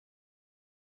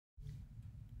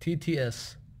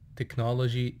TTS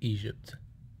Technology Egypt.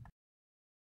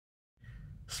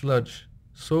 Sludge.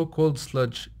 So-called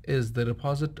sludge is the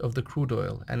deposit of the crude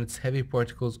oil and its heavy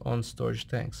particles on storage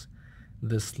tanks.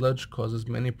 This sludge causes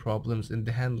many problems in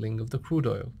the handling of the crude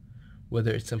oil, whether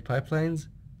it's in pipelines,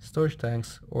 storage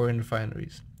tanks, or in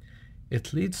refineries.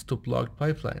 It leads to blocked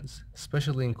pipelines,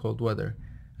 especially in cold weather,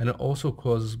 and it also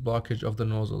causes blockage of the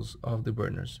nozzles of the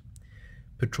burners.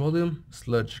 Petroleum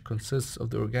sludge consists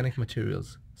of the organic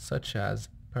materials such as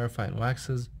paraffin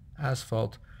waxes,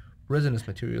 asphalt, resinous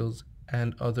materials,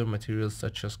 and other materials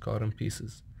such as cotton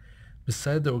pieces.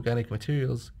 Beside the organic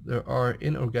materials, there are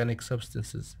inorganic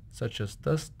substances such as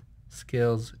dust,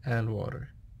 scales, and water.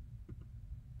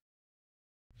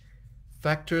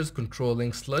 Factors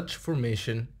controlling sludge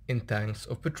formation in tanks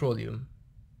of petroleum.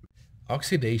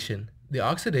 Oxidation. The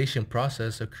oxidation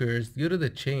process occurs due to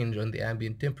the change on the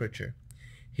ambient temperature,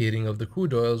 heating of the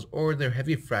crude oils, or their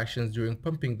heavy fractions during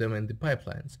pumping them in the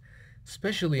pipelines,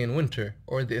 especially in winter,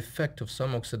 or the effect of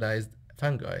some oxidized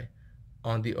fungi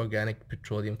on the organic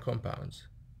petroleum compounds.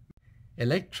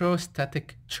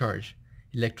 Electrostatic charge.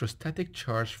 Electrostatic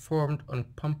charge formed on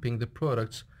pumping the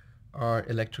products are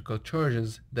electrical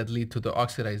charges that lead to the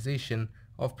oxidization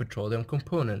of petroleum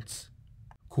components.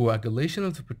 Coagulation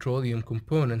of the petroleum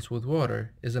components with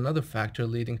water is another factor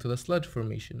leading to the sludge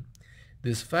formation.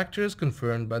 This factor is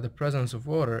confirmed by the presence of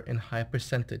water in high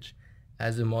percentage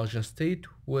as emulsion state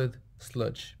with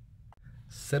sludge.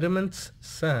 Sediments,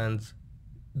 sands,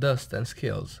 dust, and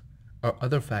scales are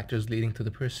other factors leading to the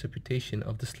precipitation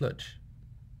of the sludge.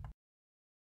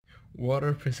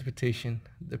 Water precipitation.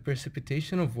 The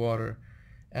precipitation of water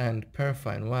and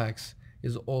paraffin wax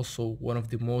is also one of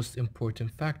the most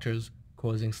important factors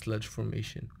causing sludge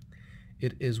formation.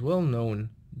 It is well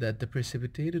known that the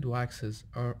precipitated waxes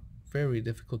are very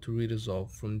difficult to redissolve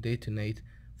from day to night,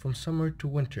 from summer to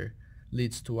winter,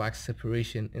 leads to wax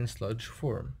separation in sludge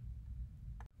form.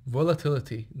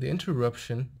 Volatility. The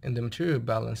interruption in the material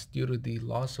balance due to the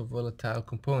loss of volatile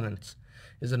components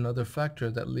is another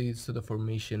factor that leads to the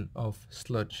formation of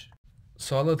sludge.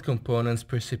 Solid components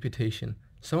precipitation.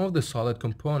 Some of the solid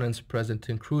components present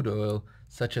in crude oil,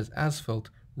 such as asphalt,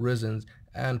 resins,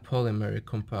 and polymeric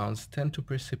compounds, tend to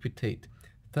precipitate.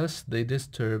 Thus, they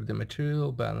disturb the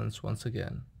material balance once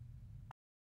again.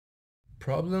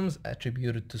 Problems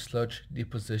attributed to sludge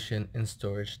deposition in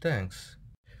storage tanks.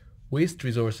 Waste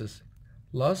resources.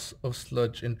 Loss of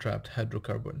sludge in trapped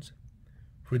hydrocarbons.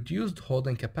 Reduced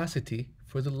holding capacity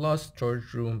for the lost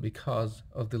storage room because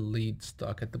of the lead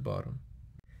stock at the bottom.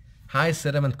 High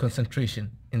sediment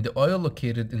concentration in the oil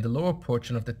located in the lower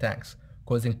portion of the tanks,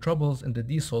 causing troubles in the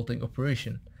desalting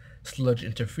operation. Sludge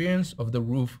interference of the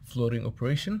roof floating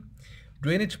operation.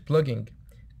 Drainage plugging.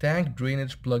 Tank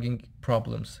drainage plugging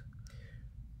problems.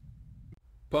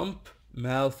 Pump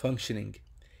malfunctioning.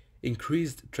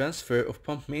 Increased transfer of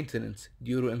pump maintenance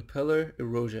due to impeller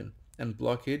erosion and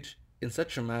blockage in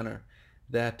such a manner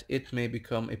that it may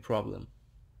become a problem.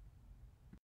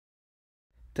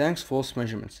 Tanks false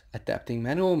measurements. Adapting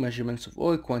manual measurements of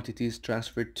oil quantities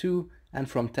transferred to and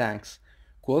from tanks.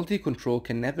 Quality control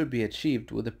can never be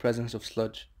achieved with the presence of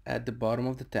sludge at the bottom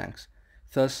of the tanks,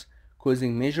 thus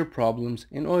causing major problems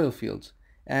in oil fields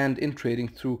and in trading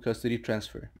through custody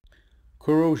transfer.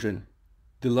 Corrosion.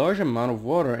 The large amount of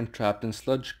water entrapped in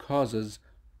sludge causes,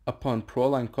 upon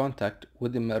proline contact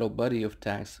with the metal body of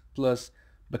tanks plus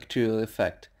bacterial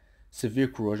effect, severe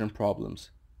corrosion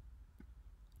problems.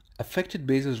 Affected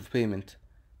basis of payment.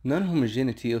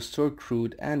 Non-homogeneity of stored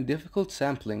crude and difficult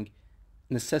sampling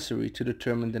necessary to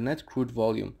determine the net crude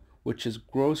volume, which is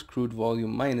gross crude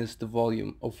volume minus the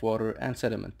volume of water and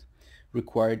sediment,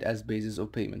 required as basis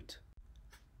of payment.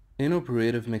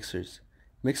 Inoperative mixers.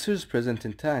 Mixers present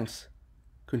in tanks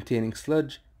containing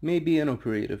sludge may be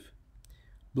inoperative.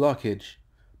 Blockage.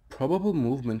 Probable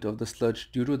movement of the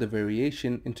sludge due to the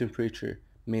variation in temperature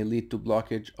may lead to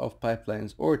blockage of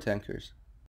pipelines or tankers.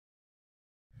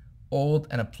 Old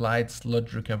and applied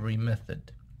sludge recovery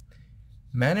method.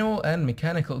 Manual and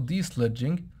mechanical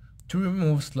desludging to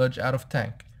remove sludge out of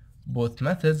tank. Both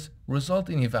methods result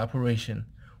in evaporation,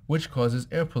 which causes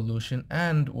air pollution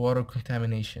and water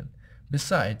contamination.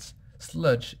 Besides,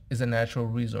 sludge is a natural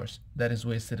resource that is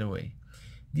wasted away.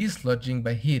 Desludging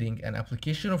by heating and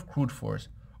application of crude force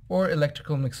or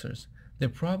electrical mixers, the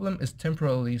problem is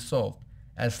temporarily solved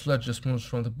as sludge just moves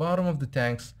from the bottom of the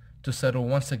tanks to settle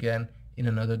once again in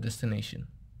another destination.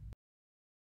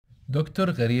 Dr.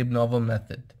 Gharib novel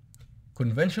method.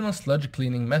 Conventional sludge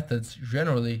cleaning methods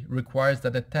generally requires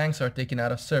that the tanks are taken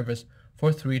out of service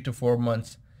for 3 to 4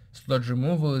 months. Sludge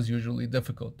removal is usually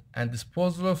difficult, and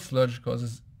disposal of sludge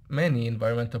causes many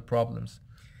environmental problems.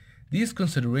 These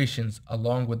considerations,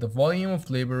 along with the volume of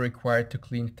labor required to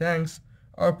clean tanks,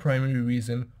 are a primary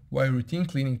reason why routine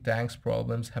cleaning tanks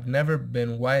problems have never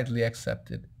been widely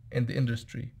accepted in the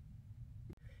industry.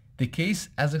 The case,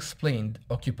 as explained,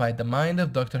 occupied the mind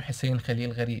of Dr. Hussein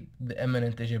Khalil Gharib, the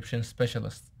eminent Egyptian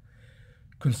specialist.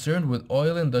 Concerned with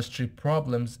oil industry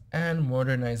problems and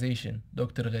modernization,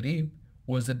 Dr. Gharib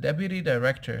was the deputy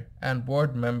director and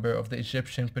board member of the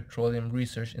Egyptian Petroleum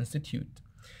Research Institute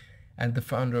and the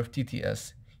founder of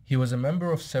TTS. He was a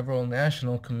member of several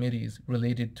national committees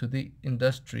related to the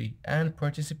industry and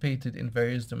participated in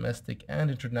various domestic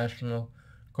and international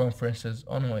conferences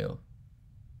on oil.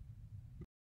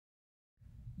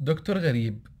 Dr.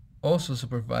 Gharib also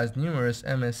supervised numerous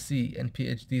MSc and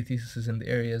PhD theses in the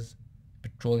areas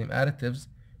petroleum additives,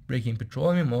 breaking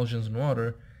petroleum emulsions in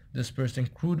water, dispersing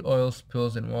crude oil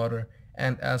spills in water,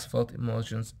 and asphalt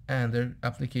emulsions and their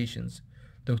applications.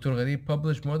 Dr. Gharib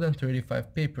published more than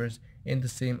 35 papers in the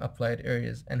same applied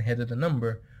areas and headed a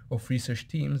number of research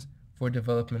teams for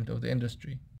development of the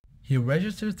industry. He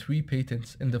registered 3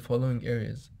 patents in the following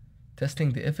areas: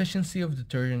 testing the efficiency of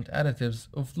detergent additives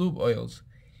of lube oils,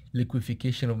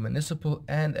 liquefaction of municipal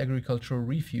and agricultural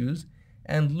refuse,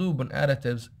 and lube on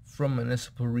additives from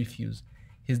municipal refuse.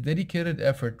 His dedicated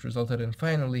effort resulted in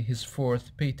finally his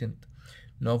 4th patent,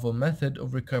 novel method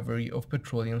of recovery of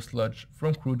petroleum sludge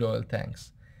from crude oil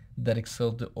tanks, that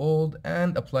excelled the old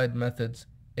and applied methods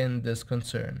in this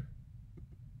concern.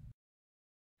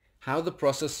 How the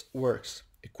process works.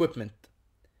 Equipment.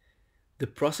 The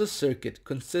process circuit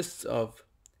consists of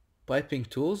piping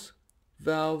tools,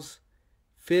 valves,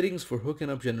 fittings for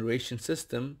hooking up generation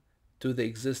system to the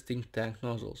existing tank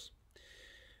nozzles.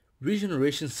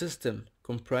 Regeneration system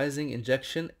comprising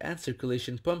injection and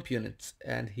circulation pump units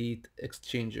and heat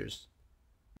exchangers.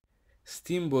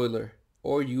 Steam boiler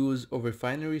or use of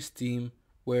refinery steam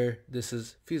where this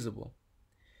is feasible.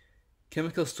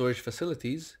 Chemical storage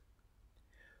facilities.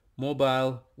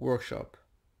 Mobile workshop.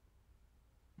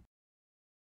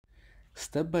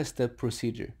 Step-by-step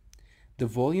procedure. The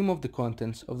volume of the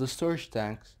contents of the storage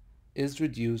tanks is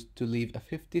reduced to leave a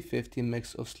 50-50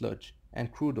 mix of sludge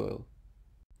and crude oil.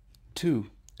 2.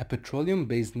 A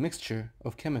petroleum-based mixture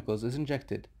of chemicals is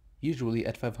injected, usually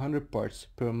at 500 parts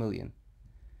per million.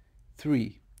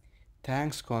 3.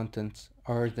 Tank's contents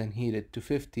are then heated to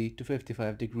 50 to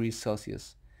 55 degrees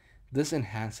Celsius. This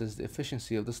enhances the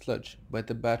efficiency of the sludge by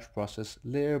the batch process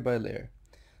layer by layer.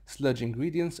 Sludge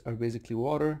ingredients are basically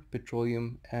water,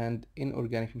 petroleum, and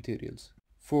inorganic materials.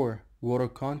 4. Water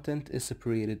content is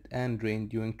separated and drained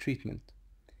during treatment.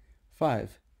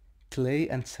 5. Clay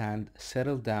and sand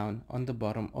settle down on the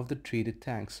bottom of the treated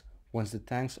tanks once the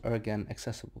tanks are again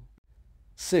accessible.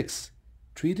 6.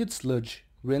 Treated sludge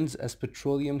rinse as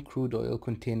petroleum crude oil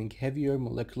containing heavier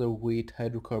molecular weight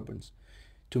hydrocarbons.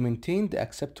 To maintain the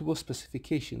acceptable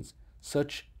specifications,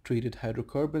 such treated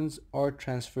hydrocarbons are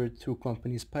transferred through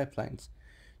companies' pipelines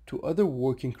to other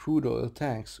working crude oil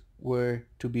tanks where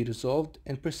to be dissolved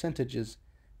in percentages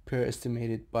per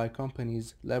estimated by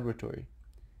company's laboratory.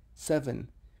 7.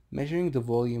 Measuring the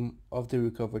volume of the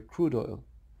recovered crude oil.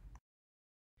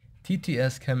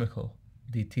 TTS chemical,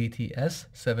 the TTS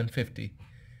 750,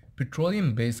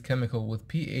 petroleum-based chemical with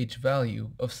pH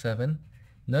value of 7,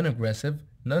 non-aggressive,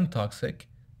 non-toxic,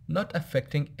 not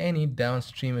affecting any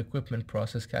downstream equipment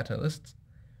process catalysts,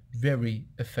 very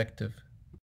effective.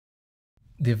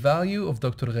 The value of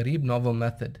Dr. Gharib novel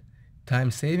method,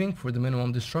 time saving for the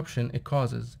minimum disruption it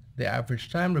causes. The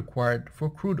average time required for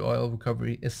crude oil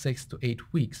recovery is 6 to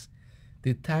 8 weeks.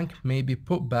 The tank may be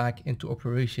put back into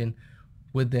operation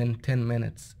within 10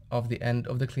 minutes of the end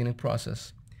of the cleaning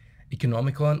process.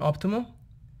 Economical and optimal?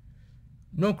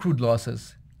 No crude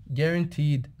losses.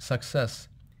 Guaranteed success.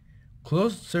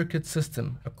 Closed circuit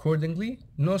system. Accordingly,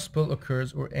 no spill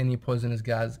occurs or any poisonous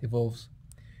gas evolves.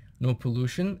 No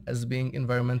pollution, as being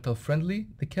environmental friendly,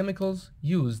 the chemicals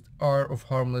used are of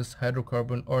harmless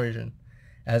hydrocarbon origin,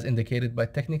 as indicated by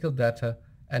technical data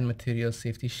and material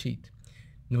safety sheet.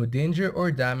 No danger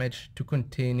or damage to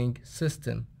containing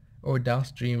system or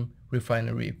downstream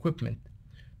refinery equipment.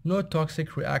 No toxic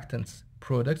reactants,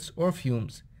 products, or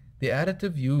fumes. The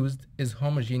additive used is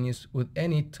homogeneous with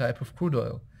any type of crude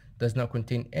oil, does not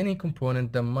contain any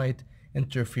component that might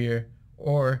interfere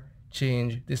or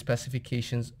change the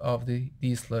specifications of the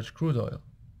sludge crude oil.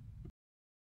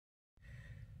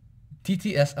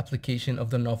 TTS application of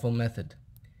the novel method.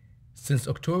 Since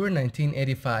October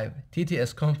 1985,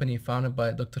 TTS company founded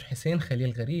by Dr. Hussein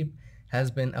Khalil Gharib has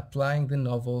been applying the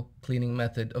novel cleaning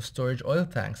method of storage oil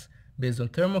tanks based on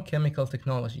thermochemical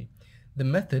technology. The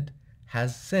method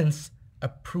has since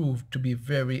proved to be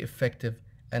very effective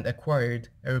and acquired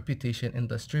a reputation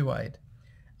industry-wide.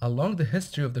 Along the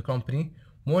history of the company,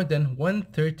 more than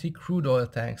 130 crude oil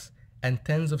tanks and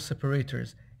tens of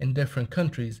separators in different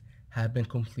countries have been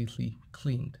completely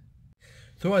cleaned.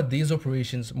 Throughout these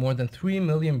operations, more than 3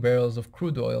 million barrels of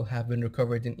crude oil have been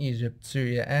recovered in Egypt,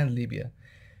 Syria, and Libya.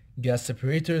 Gas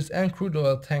separators and crude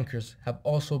oil tankers have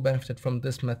also benefited from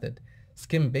this method.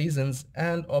 Skim basins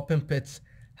and open pits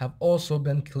have also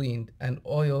been cleaned, and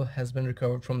oil has been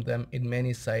recovered from them in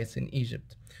many sites in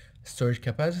Egypt. Storage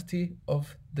capacity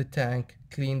of the tank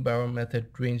cleaned by our method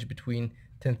range between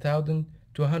 10,000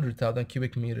 to 100,000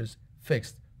 cubic meters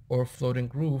fixed, or floating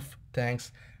roof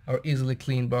tanks are easily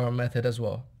cleaned by our method as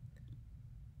well.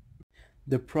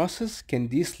 The process can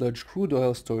desludge crude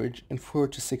oil storage in 4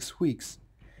 to 6 weeks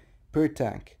per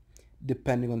tank,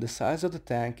 depending on the size of the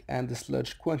tank and the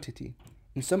sludge quantity.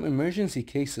 In some emergency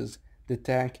cases, the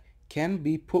tank can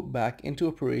be put back into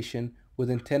operation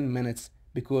within 10 minutes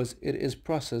because it is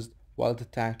processed while the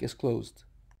tank is closed.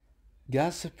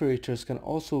 Gas separators can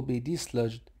also be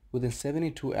desludged within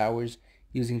 72 hours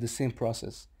using the same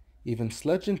process. Even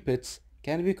sludge in pits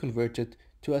can be converted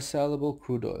to a saleable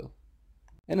crude oil.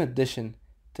 In addition,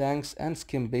 tanks and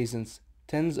skim basins,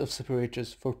 tens of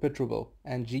separators for Petrobel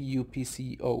and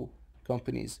GUPCO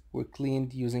companies were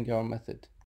cleaned using our method.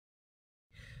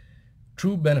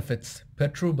 True benefits: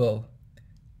 Petrobel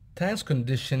tanks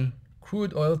condition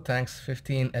crude oil tanks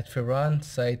 15 at Ferran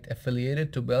site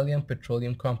affiliated to Belgian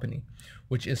Petroleum Company,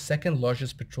 which is second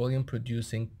largest petroleum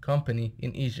producing company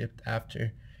in Egypt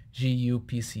after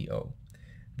GUPCO.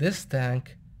 This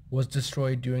tank was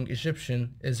destroyed during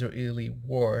Egyptian-Israeli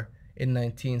war in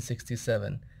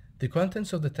 1967. The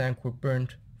contents of the tank were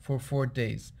burnt for 4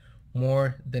 days.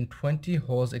 More than 20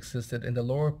 holes existed in the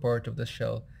lower part of the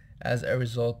shell as a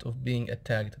result of being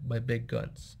attacked by big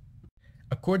guns.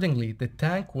 Accordingly, the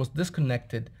tank was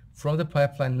disconnected from the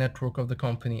pipeline network of the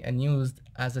company and used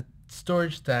as a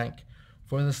storage tank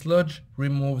for the sludge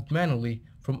removed manually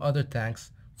from other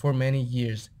tanks for many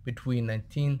years between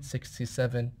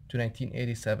 1967 to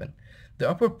 1987. The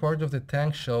upper part of the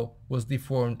tank shell was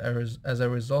deformed as a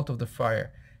result of the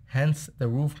fire, hence the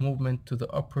roof movement to the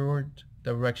upward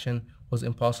direction was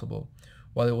impossible,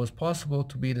 while it was possible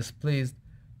to be displaced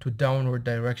to downward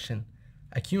direction.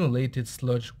 Accumulated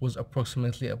sludge was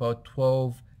approximately about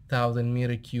 12,000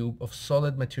 meter cube of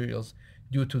solid materials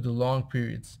due to the long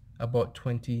periods, about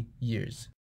 20 years.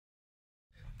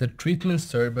 The treatment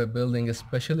started by building a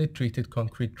specially treated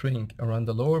concrete ring around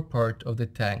the lower part of the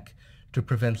tank to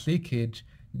prevent leakage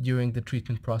during the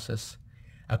treatment process.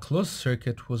 A closed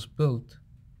circuit was built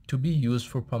to be used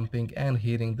for pumping and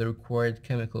heating the required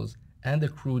chemicals and the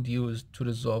crude used to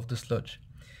dissolve the sludge.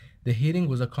 The heating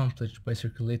was accomplished by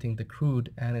circulating the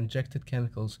crude and injected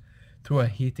chemicals through a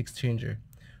heat exchanger,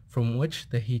 from which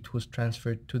the heat was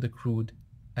transferred to the crude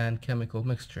and chemical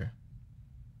mixture.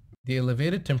 The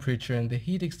elevated temperature in the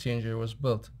heat exchanger was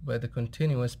built by the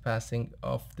continuous passing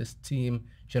of the steam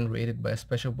generated by a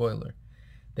special boiler.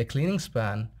 The cleaning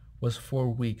span was 4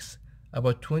 weeks.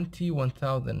 About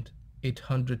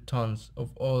 21,800 tons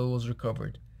of oil was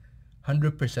recovered,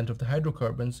 100% of the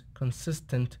hydrocarbons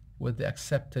consistent with the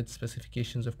accepted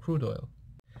specifications of crude oil.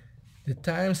 The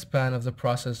time span of the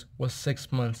process was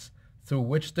 6 months, through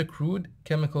which the crude,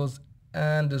 chemicals,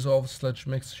 and dissolved sludge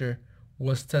mixture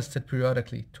was tested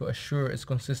periodically to assure its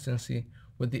consistency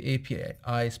with the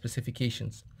API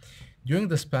specifications. During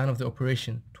the span of the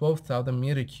operation, 12,000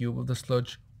 meter cube of the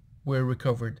sludge were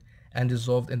recovered and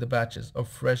dissolved in the batches of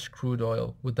fresh crude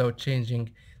oil without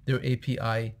changing their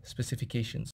API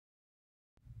specifications.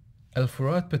 Al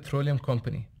Furat Petroleum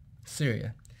Company,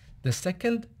 Syria. The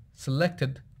second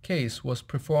selected case was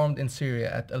performed in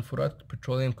Syria at Al Furat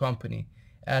Petroleum Company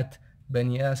at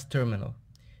Banyas Terminal.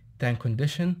 Tank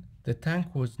condition: the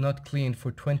tank was not cleaned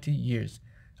for 20 years.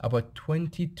 About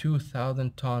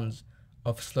 22,000 tons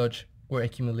of sludge were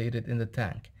accumulated in the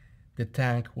tank. The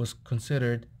tank was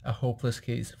considered a hopeless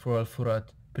case for Al Furat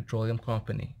Petroleum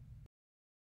Company.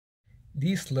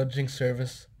 Desludging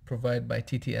service provided by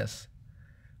TTS.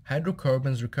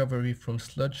 Hydrocarbons recovery from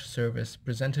sludge service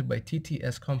presented by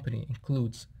TTS company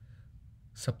includes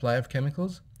supply of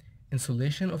chemicals,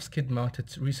 installation of skid-mounted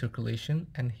recirculation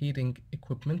and heating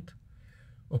equipment,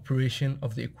 operation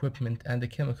of the equipment and the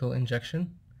chemical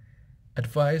injection,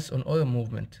 advice on oil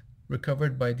movement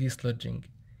recovered by desludging,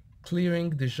 clearing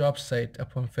the job site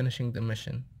upon finishing the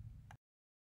mission.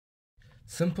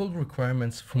 Simple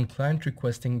requirements from client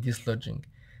requesting desludging.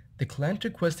 The client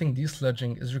requesting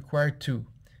desludging is required to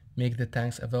make the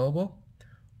tanks available,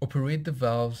 operate the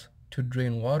valves to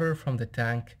drain water from the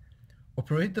tank,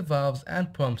 operate the valves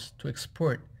and pumps to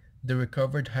export the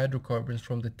recovered hydrocarbons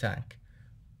from the tank,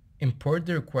 Import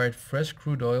the required fresh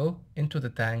crude oil into the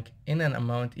tank in an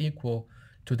amount equal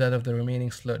to that of the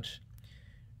remaining sludge.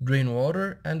 Drain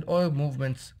water and oil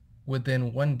movements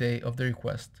within 1 day of the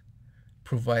request.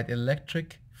 Provide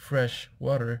electric, fresh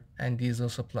water and diesel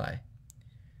supply.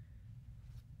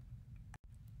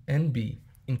 NB.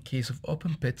 In case of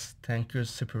open pits, tankers,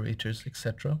 separators,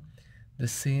 etc., the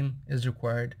same is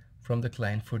required from the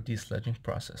client for desludging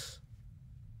process.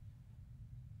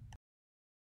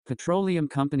 Petroleum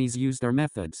companies use their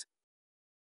methods